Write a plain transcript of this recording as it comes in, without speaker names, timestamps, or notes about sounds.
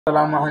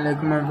Assalamu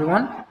alaikum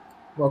everyone,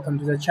 welcome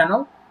to the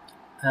channel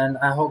and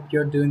I hope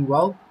you're doing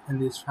well in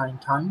these trying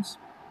times.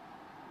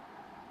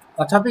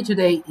 Our topic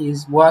today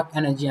is work,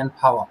 energy and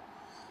power.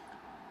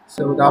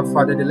 So without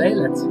further delay,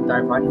 let's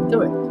dive right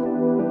into it.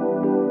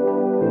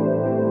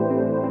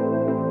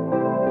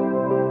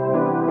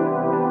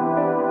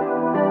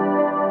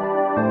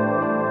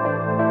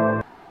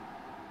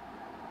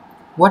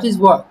 What is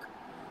work?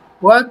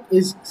 Work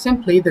is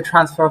simply the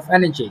transfer of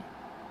energy.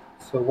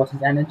 So what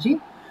is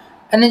energy?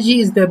 Energy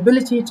is the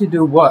ability to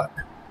do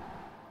work.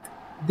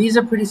 These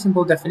are pretty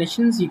simple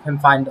definitions you can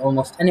find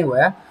almost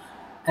anywhere,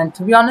 and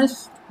to be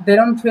honest, they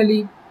don't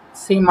really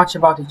say much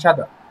about each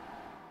other.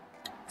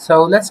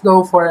 So let's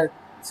go for a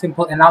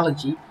simple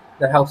analogy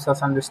that helps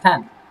us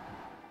understand.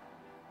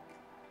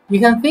 You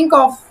can think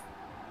of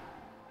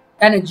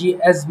energy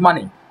as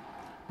money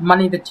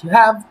that you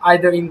have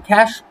either in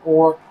cash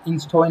or in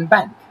store in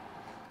bank,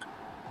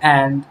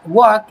 and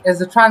work as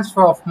the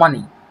transfer of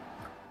money.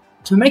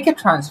 To make a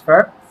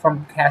transfer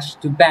from cash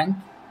to bank,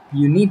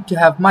 you need to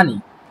have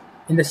money.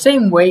 In the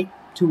same way,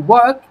 to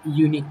work,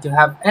 you need to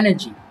have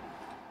energy.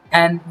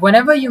 And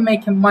whenever you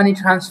make a money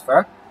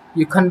transfer,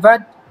 you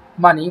convert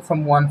money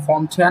from one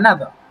form to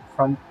another,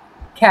 from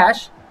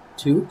cash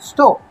to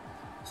store.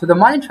 So the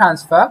money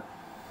transfer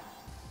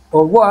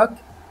or work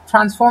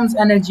transforms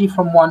energy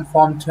from one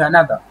form to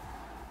another.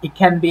 It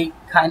can be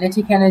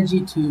kinetic energy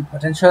to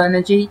potential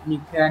energy,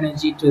 nuclear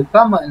energy to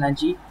thermal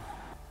energy.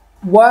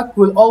 Work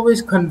will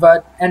always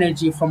convert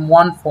energy from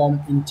one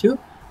form into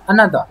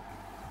another.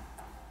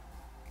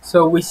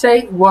 So we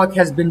say work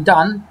has been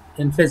done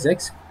in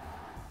physics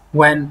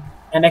when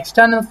an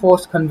external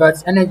force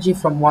converts energy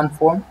from one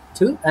form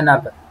to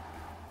another.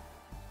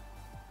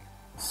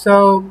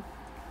 So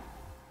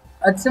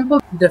a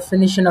simple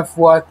definition of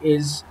work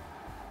is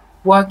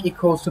work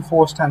equals to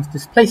force times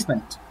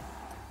displacement.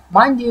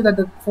 Mind you that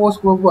the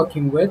force we're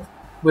working with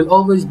will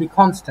always be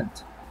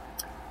constant.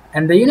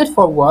 And the unit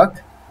for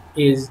work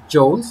is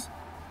joules,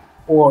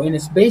 or in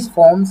its base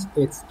forms,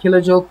 it's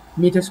kilojoule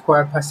meter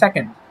square per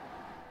second.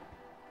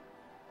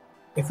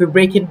 If we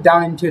break it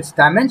down into its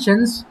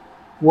dimensions,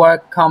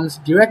 work comes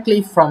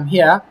directly from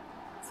here.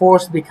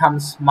 Force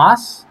becomes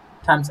mass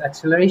times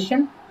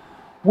acceleration,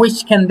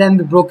 which can then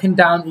be broken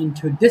down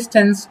into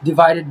distance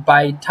divided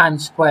by time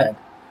squared.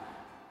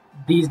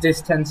 These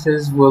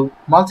distances will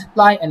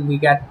multiply and we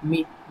get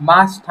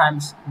mass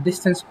times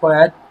distance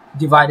squared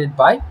divided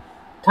by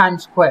time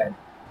squared,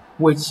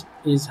 which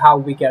is how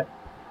we get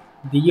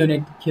the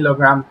unit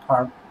kilogram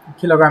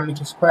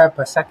meter square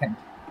per second.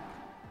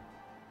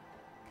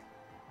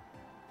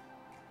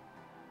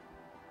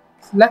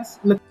 Let's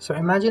look. So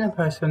imagine a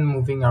person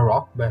moving a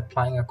rock by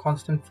applying a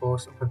constant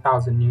force of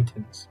 1000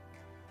 newtons.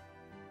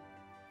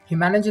 He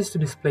manages to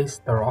displace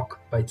the rock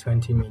by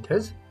 20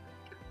 meters,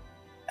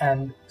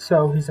 and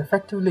so he's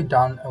effectively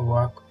done a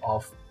work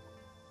of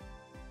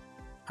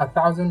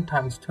 1000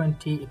 times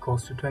 20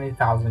 equals to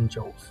 20,000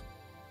 joules.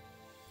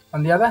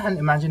 On the other hand,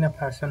 imagine a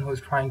person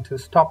who's trying to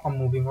stop a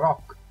moving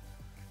rock.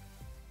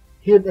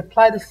 He would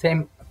apply the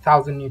same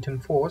 1000 Newton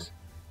force,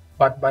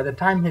 but by the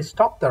time he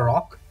stopped the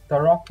rock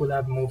will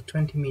have moved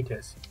 20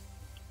 meters.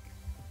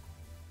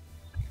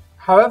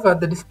 However,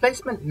 the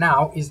displacement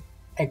now is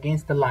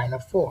against the line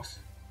of force,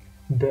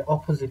 the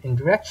opposite in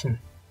direction.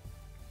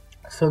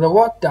 So the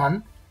work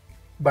done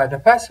by the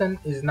person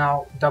is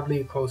now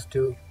W equals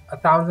to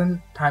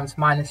 1000 times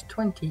minus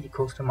 20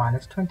 equals to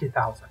minus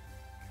 20,000.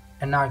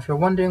 And now if you're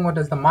wondering what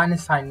does the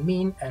minus sign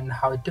mean and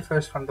how it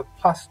differs from the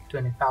plus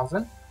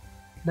 20,000,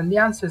 then the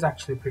answer is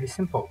actually pretty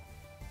simple.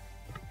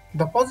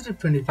 The positive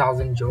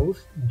 20,000 joules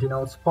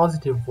denotes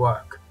positive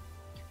work.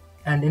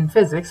 And in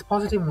physics,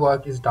 positive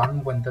work is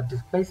done when the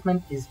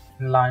displacement is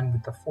in line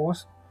with the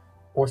force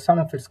or some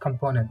of its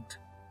component.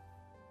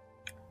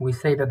 We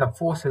say that the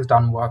force has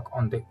done work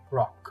on the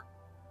rock.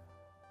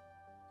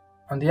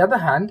 On the other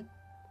hand,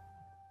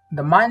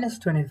 the minus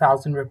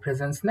 20,000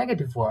 represents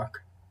negative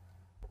work.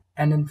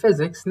 And in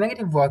physics,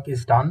 negative work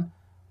is done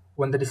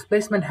when the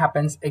displacement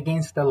happens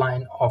against the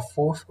line of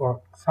force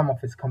or some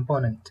of its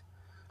component.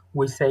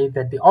 We say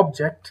that the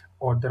object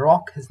or the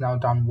rock has now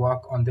done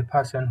work on the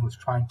person who's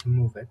trying to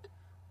move it,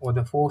 or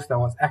the force that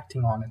was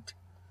acting on it.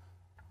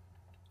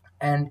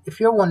 And if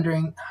you're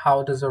wondering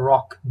how does a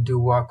rock do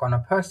work on a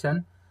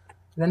person,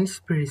 then it's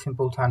pretty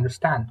simple to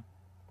understand.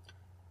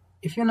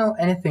 If you know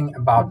anything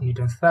about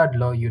Newton's third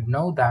law, you'd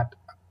know that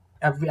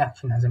every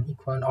action has an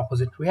equal and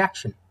opposite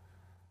reaction.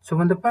 So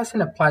when the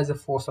person applies a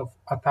force of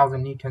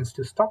 1000 newtons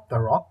to stop the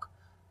rock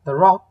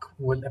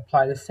will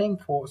apply the same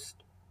force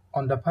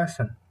on the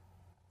person.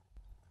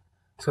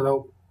 So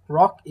the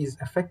rock is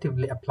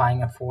effectively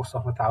applying a force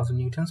of 1000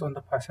 newtons on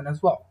the person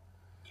as well.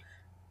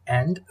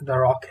 And the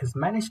rock has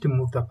managed to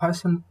move the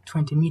person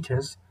 20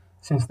 meters,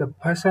 since the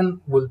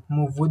person will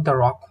move with the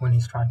rock when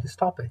he's trying to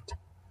stop it.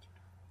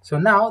 So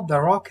now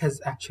the rock has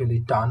actually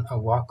done a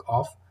work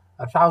of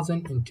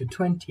 1000 into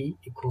 20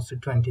 equals to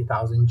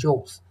 20,000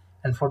 joules.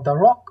 And for the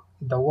rock,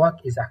 the work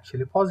is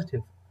actually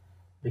positive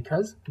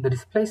because the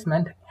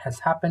displacement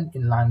has happened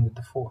in line with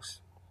the force.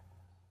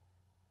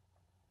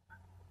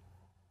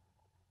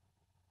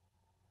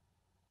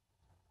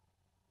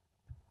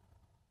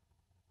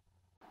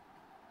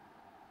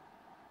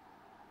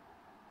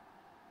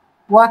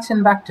 works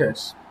in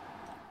vectors.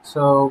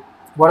 So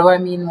what do I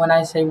mean when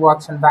I say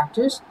works in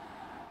vectors?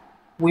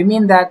 We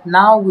mean that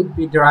now we'd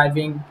be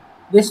deriving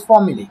this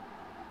formula,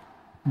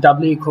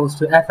 W equals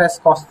to Fs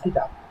cos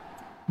theta.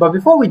 But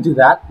before we do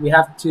that, we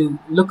have to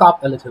look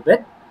up a little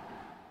bit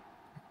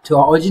to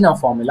our original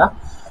formula,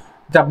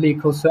 W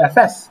equals to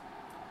Fs,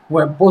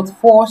 where both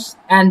force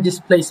and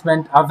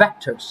displacement are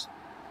vectors.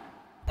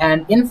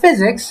 And in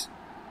physics,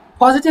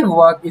 positive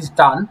work is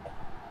done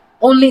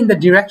only in the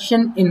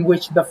direction in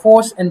which the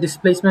force and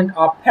displacement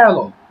are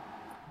parallel.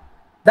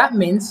 That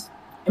means,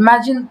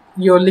 imagine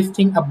you're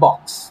lifting a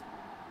box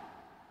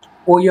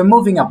or you're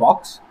moving a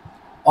box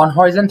on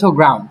horizontal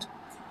ground.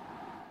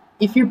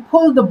 If you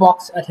pull the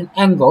box at an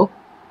angle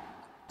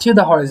to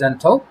the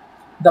horizontal,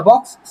 the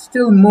box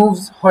still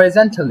moves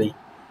horizontally,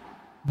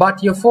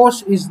 but your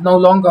force is no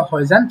longer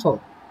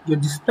horizontal. Your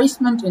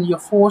displacement and your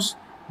force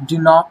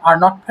are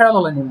not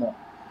parallel anymore.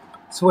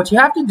 So what you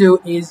have to do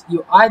is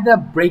you either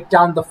break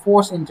down the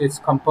force into its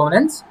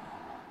components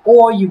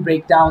or you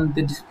break down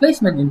the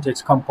displacement into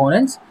its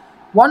components,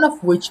 one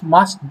of which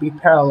must be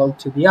parallel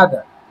to the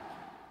other.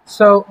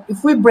 So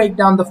if we break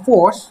down the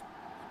force,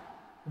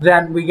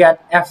 then we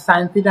get F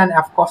sine theta and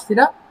F cos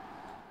theta.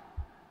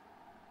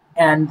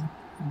 And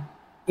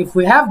if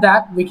we have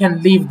that, we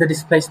can leave the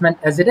displacement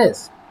as it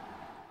is.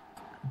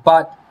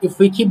 But if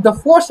we keep the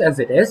force as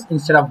it is,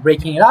 instead of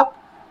breaking it up,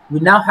 we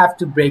now have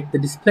to break the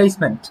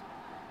displacement.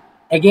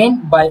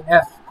 Again, by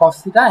F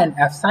cos theta and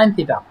F sine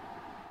theta.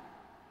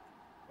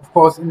 Of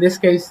course, in this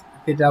case,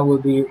 theta will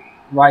be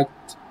right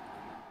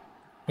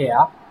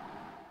here.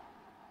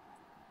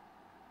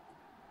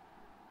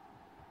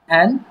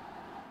 And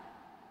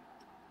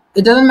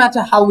it doesn't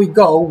matter how we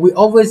go, we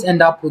always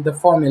end up with the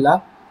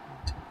formula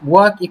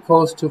work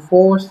equals to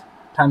force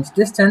times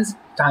distance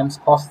times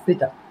cos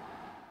theta.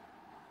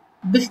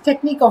 This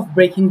technique of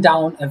breaking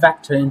down a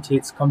vector into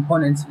its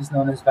components is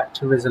known as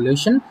vector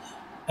resolution.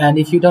 And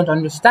if you don't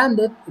understand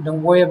it,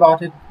 don't worry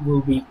about it.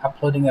 We'll be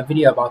uploading a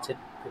video about it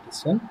pretty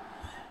soon.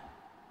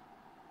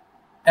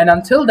 And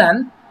until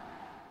then,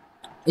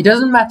 it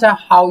doesn't matter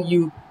how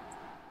you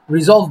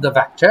resolve the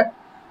vector,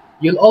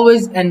 you'll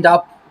always end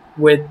up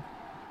with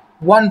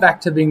one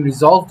vector being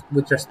resolved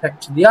with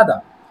respect to the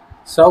other.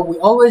 So we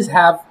always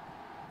have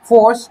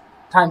force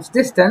times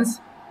distance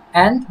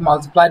and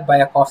multiplied by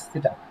a cos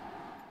theta.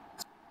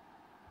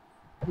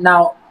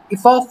 Now,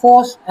 if our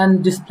force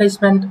and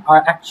displacement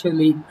are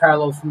actually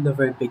parallel from the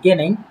very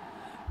beginning,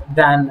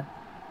 then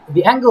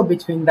the angle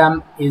between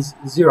them is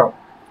 0.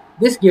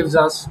 This gives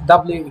us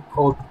W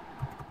equal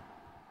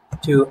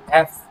to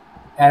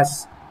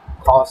Fs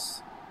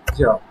cos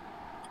 0.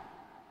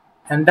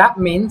 And that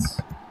means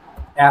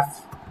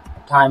F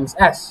times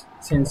S,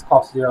 since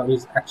cos 0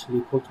 is actually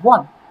equal to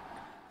 1.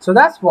 So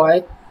that's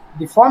why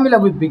the formula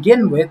we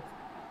begin with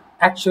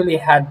actually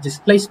had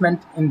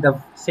displacement in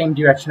the same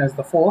direction as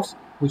the force,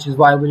 which is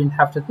why we didn't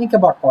have to think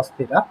about cos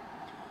theta.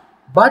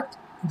 But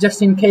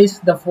just in case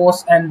the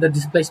force and the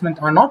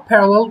displacement are not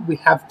parallel, we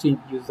have to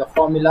use the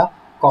formula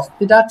cos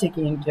theta,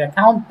 taking into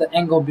account the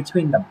angle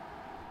between them.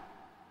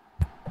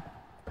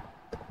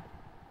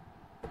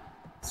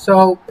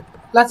 So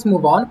let's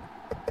move on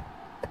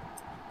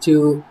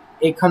to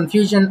a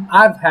confusion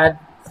I've had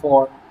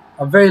for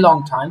a very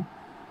long time,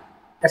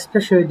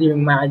 especially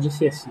during my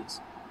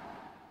HSCs.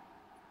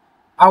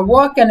 Are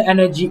work and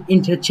energy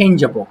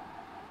interchangeable?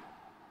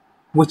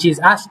 Which is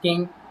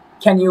asking,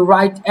 can you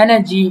write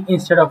energy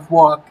instead of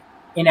work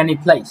in any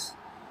place?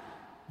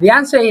 The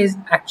answer is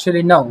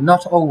actually no,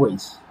 not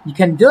always. You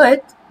can do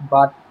it,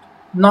 but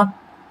not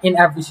in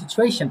every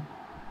situation.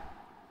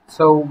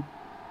 So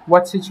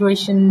what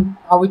situation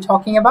are we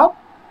talking about?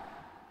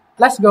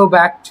 Let's go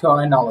back to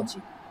our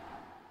analogy.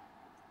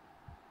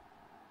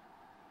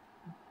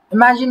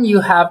 Imagine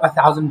you have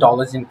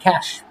 $1,000 in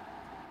cash.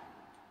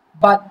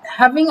 But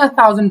having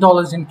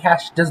 $1,000 in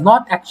cash does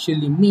not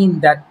actually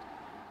mean that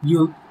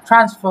you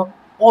transfer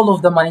all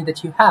of the money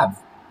that you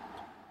have.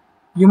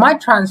 You might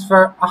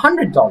transfer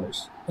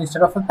 $100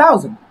 instead of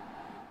 $1,000.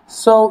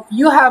 So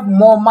you have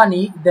more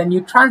money than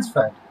you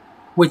transferred,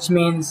 which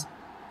means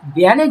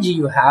the energy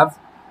you have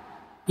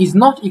is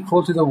not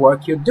equal to the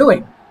work you're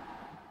doing.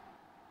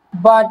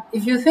 But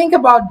if you think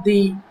about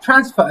the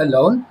transfer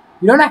alone,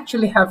 you don't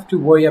actually have to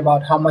worry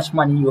about how much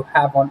money you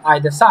have on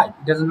either side.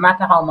 It doesn't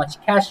matter how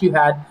much cash you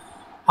had,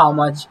 how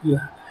much you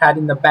had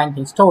in the bank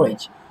in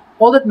storage.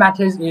 All that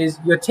matters is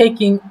you're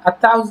taking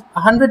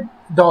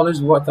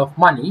 $100 worth of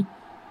money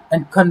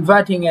and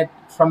converting it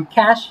from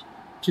cash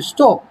to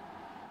store.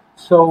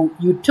 So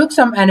you took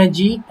some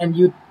energy and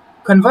you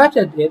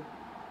converted it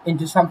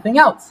into something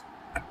else.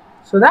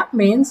 So that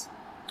means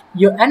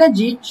your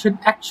energy should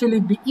actually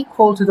be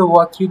equal to the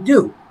work you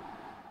do.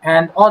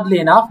 And oddly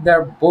enough,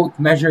 they're both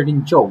measured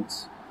in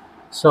joules.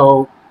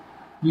 So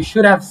you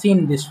should have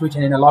seen this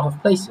written in a lot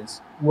of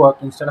places, work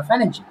instead of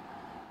energy.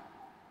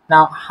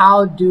 Now,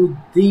 how do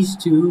these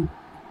two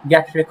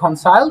get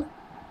reconciled?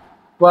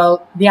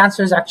 Well, the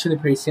answer is actually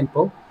pretty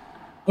simple.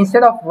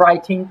 Instead of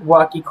writing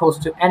work equals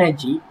to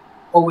energy,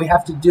 all we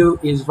have to do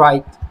is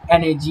write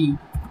energy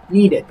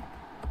needed.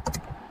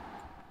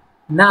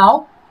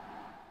 Now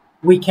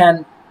we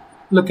can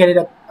look at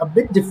it a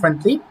bit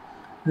differently,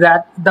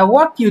 that the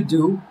work you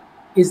do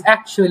is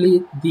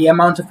actually the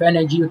amount of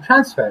energy you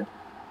transferred,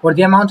 or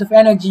the amount of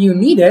energy you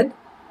needed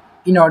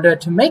in order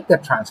to make the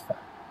transfer.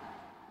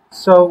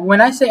 So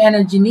when I say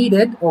energy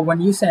needed, or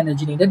when you say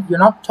energy needed, you're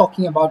not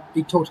talking about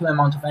the total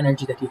amount of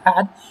energy that you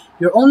had.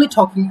 You're only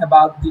talking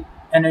about the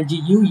energy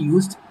you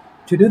used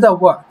to do the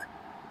work.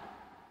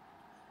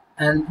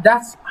 And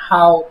that's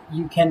how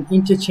you can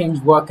interchange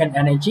work and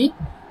energy,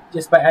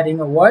 just by adding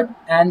a word.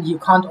 And you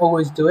can't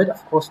always do it,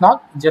 of course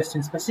not, just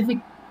in specific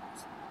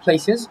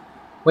places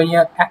when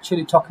you're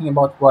actually talking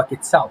about work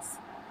itself.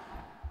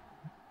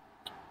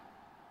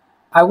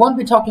 I won't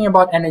be talking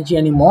about energy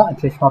anymore,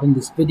 at least not in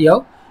this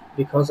video,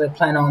 because I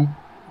plan on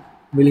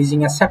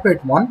releasing a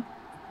separate one,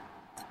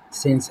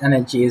 since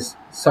energy is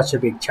such a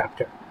big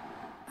chapter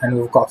and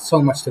we've got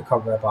so much to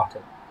cover about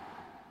it.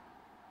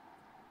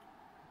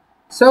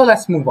 So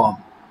let's move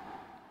on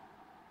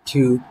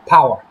to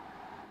power.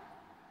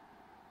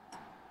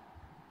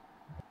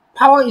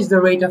 Power is the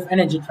rate of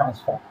energy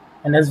transfer,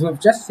 and as we've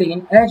just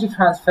seen, energy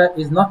transfer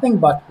is nothing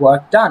but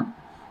work done,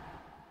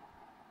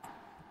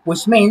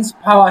 which means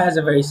power has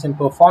a very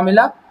simple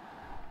formula.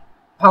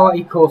 Power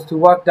equals to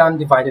work done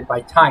divided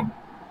by time.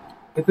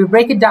 If we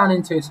break it down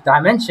into its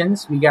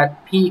dimensions, we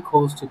get P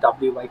equals to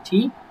W by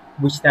T,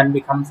 which then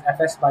becomes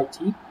Fs by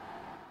T.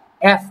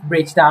 F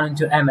breaks down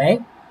into Ma,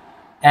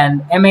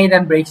 and Ma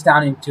then breaks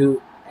down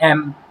into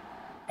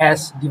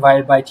Ms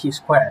divided by T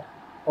squared.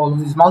 All of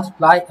these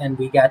multiply and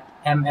we get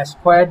Ms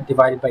squared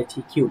divided by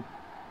T cubed.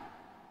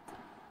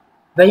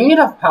 The unit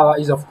of power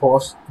is, of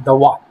course, the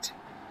watt.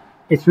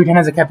 It's written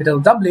as a capital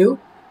W,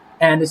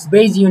 and its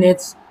base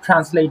units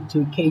translate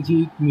to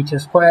kg meter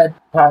squared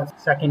per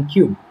second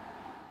cube.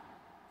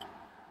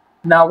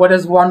 Now, what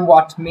does 1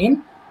 watt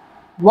mean?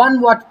 1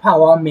 watt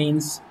power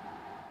means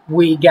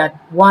we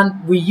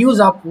use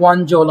up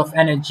 1 joule of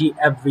energy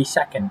every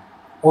second,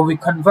 or we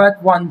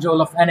convert 1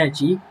 joule of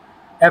energy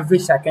every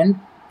second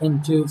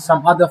into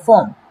some other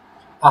form.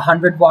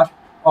 100 watt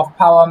of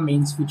power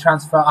means we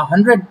transfer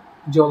 100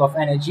 joule of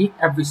energy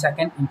every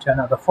second into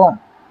another form.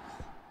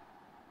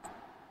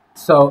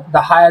 So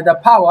the higher the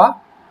power,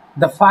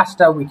 the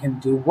faster we can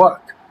do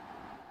work.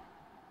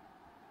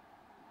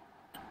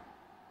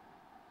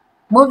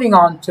 Moving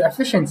on to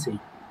efficiency.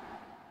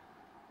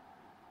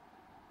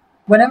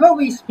 Whenever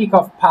we speak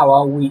of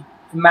power, we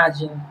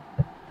imagine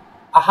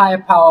a higher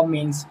power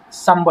means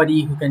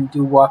somebody who can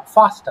do work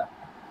faster,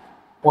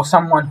 or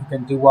someone who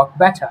can do work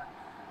better.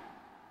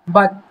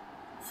 But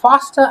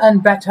faster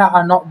and better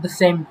are not the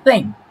same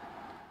thing.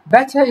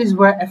 Better is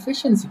where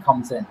efficiency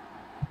comes in.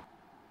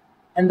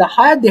 And the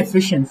higher the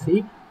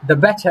efficiency, the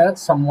better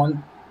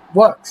someone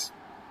works.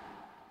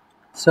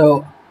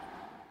 So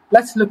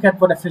let's look at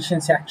what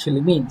efficiency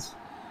actually means.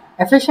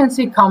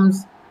 Efficiency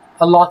comes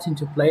a lot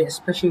into play,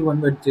 especially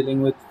when we're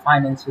dealing with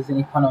finances and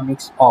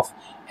economics of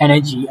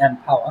energy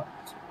and power,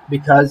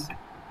 because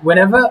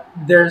whenever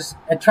there's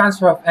a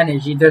transfer of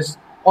energy, there's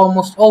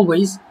almost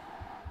always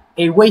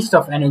a waste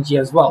of energy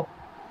as well.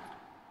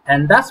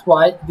 And that's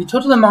why the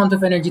total amount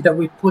of energy that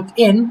we put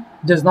in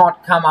does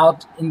not come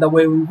out in the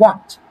way we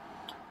want.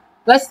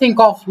 Let's think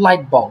of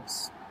light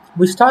bulbs.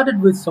 We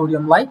started with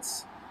sodium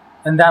lights,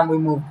 and then we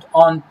moved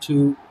on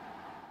to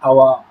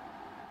our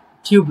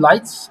tube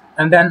lights,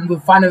 and then we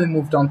finally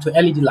moved on to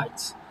LED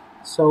lights.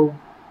 So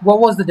what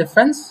was the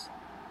difference?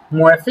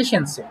 More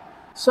efficiency.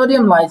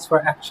 Sodium lights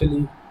were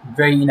actually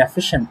very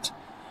inefficient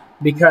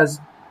because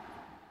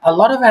a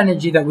lot of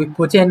energy that we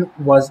put in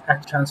was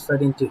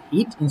transferred into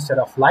heat instead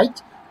of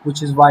light,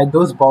 which is why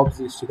those bulbs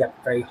used to get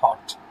very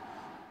hot.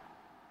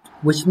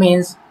 Which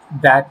means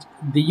that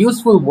the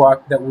useful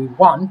work that we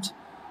want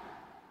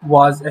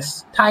was a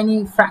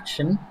tiny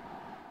fraction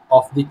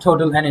of the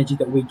total energy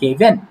that we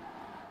gave in.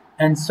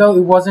 And so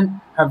it wasn't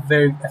a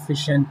very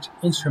efficient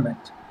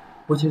instrument,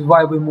 which is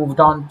why we moved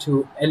on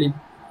to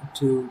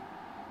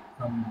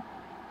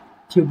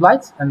tube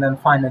lights and then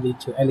finally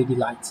to LED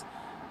lights,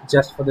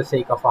 just for the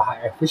sake of a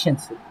higher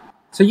efficiency.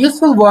 So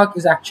useful work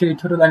is actually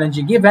total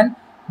energy given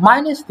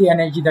minus the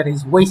energy that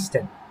is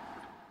wasted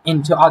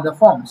into other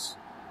forms.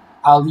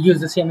 I'll use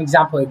the same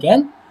example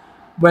again.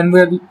 When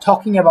we're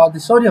talking about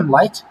the sodium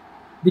light,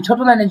 the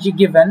total energy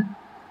given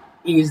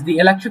is the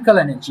electrical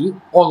energy,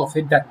 all of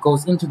it that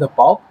goes into the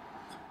bulb.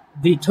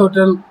 The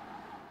total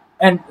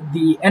and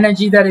the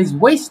energy that is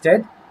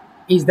wasted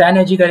is the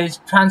energy that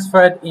is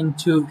transferred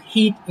into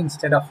heat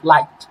instead of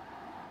light.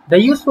 The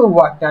useful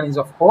work done is,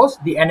 of course,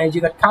 the energy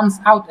that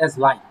comes out as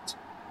light.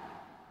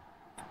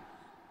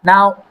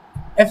 Now,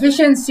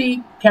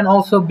 efficiency can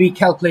also be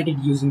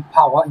calculated using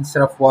power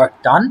instead of work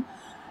done.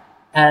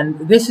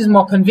 And this is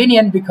more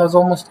convenient because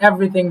almost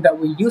everything that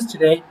we use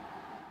today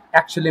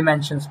actually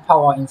mentions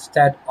power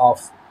instead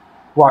of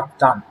work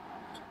done.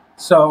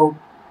 So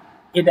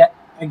it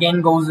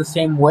again goes the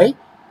same way.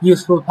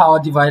 Useful power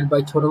divided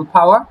by total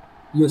power.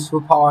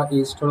 Useful power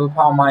is total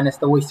power minus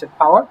the wasted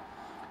power.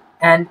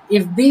 And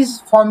if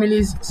these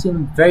formulas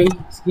seem very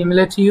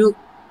similar to you,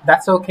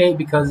 that's okay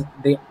because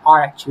they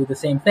are actually the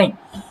same thing.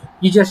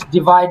 you just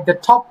divide the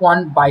top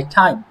one by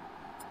time.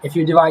 If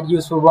you divide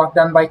useful work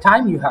done by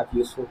time, you have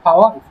useful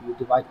power. If you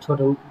divide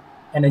total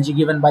energy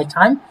given by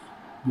time,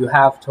 you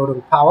have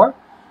total power,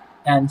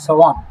 and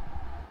so on.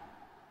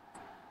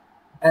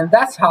 And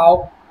that's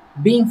how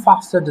being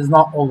faster does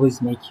not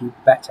always make you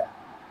better.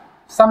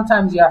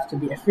 Sometimes you have to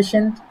be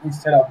efficient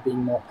instead of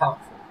being more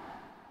powerful.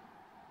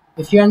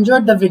 If you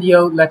enjoyed the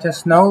video, let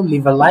us know,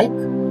 leave a like,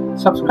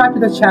 subscribe to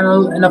the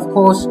channel, and of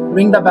course,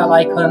 ring the bell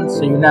icon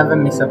so you never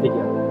miss a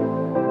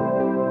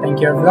video. Thank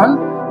you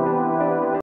everyone.